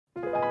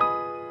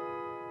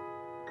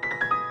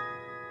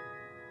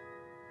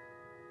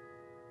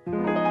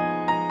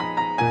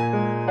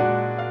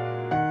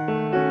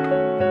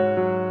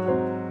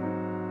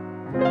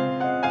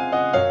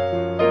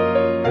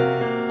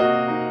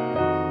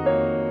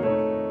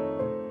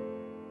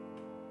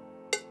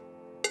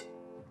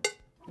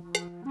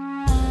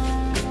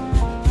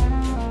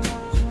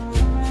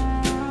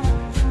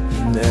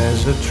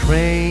the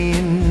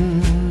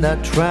train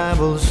that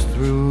travels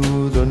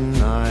through the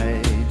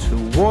night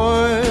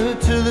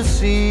toward to the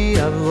sea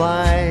of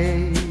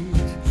light,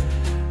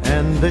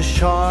 and the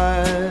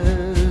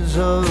shards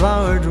of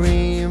our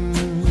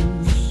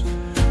dreams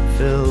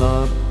fill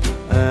up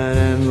an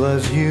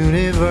endless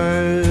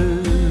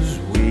universe.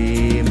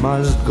 We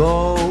must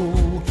go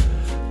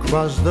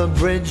across the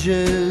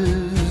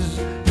bridges,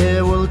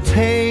 it will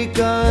take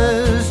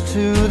us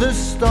to the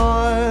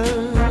stars.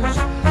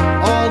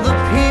 All the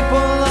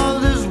people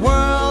of this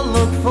world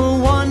look for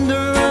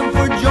wonder and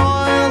for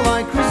joy,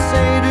 like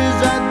crusaders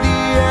at the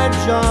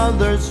edge of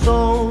their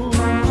souls.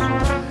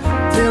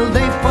 Till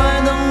they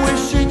find the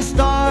wishing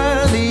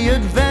star, the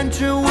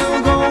adventure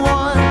will go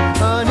on,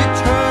 an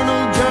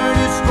eternal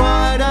journey,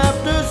 stride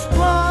after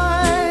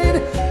stride.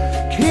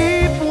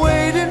 Keep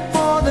waiting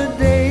for the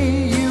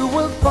day you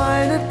will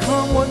find it,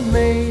 come what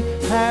may.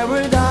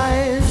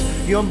 Paradise,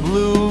 your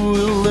blue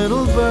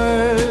little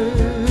bird.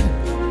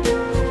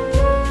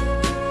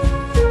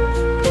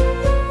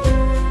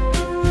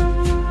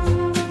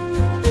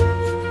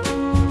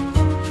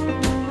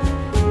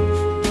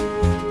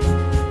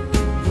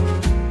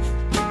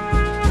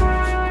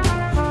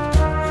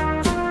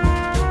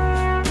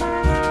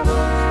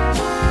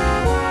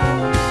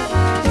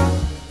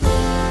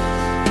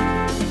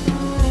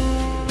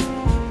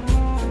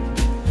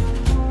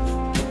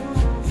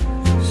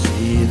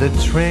 The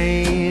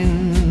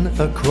train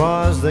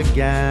across the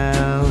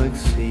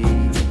galaxy,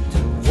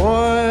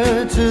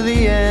 toward to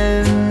the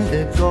end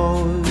it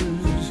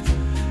goes.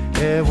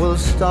 It will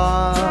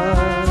stop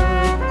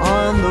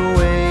on the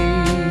way.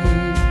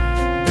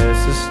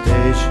 There's a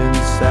station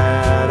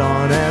set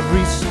on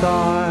every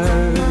star.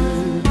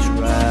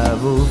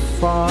 Travel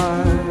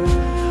far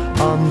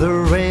on the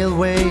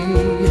railway,